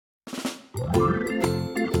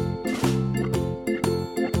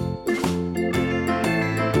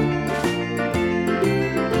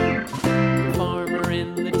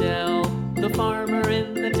The farmer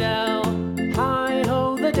in the dell.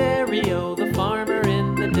 Hi-ho, the dairy-o, the farmer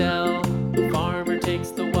in the dell. The farmer takes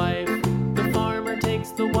the wife, the farmer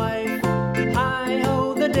takes the wife.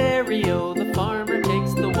 Hi-ho, the dairy-o, the farmer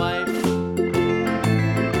takes the wife.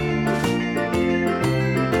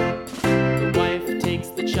 The wife takes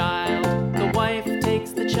the child, the wife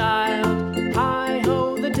takes the child.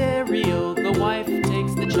 Hi-ho, the dairy-o, the wife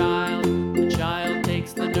takes the child. The child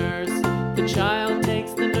takes the nurse, the child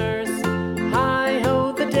takes the nurse.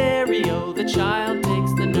 Hi-ho, the dairy-o, the child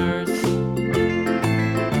takes the nurse.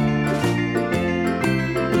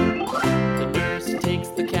 The nurse takes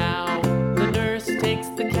the cow, the nurse takes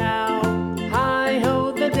the cow.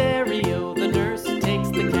 Hi-ho, the dairy-o, the nurse takes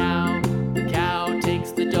the cow. The cow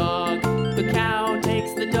takes the dog, the cow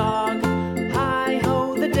takes the dog.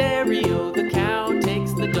 Hi-ho, the dairy-o, the cow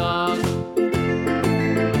takes the dog.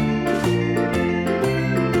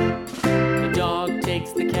 The dog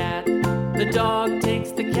takes the cat, the dog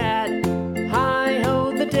takes the cat.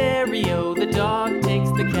 Hi-ho, the dairy-o, the dog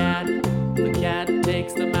takes the cat. The cat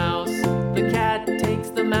takes the mouse.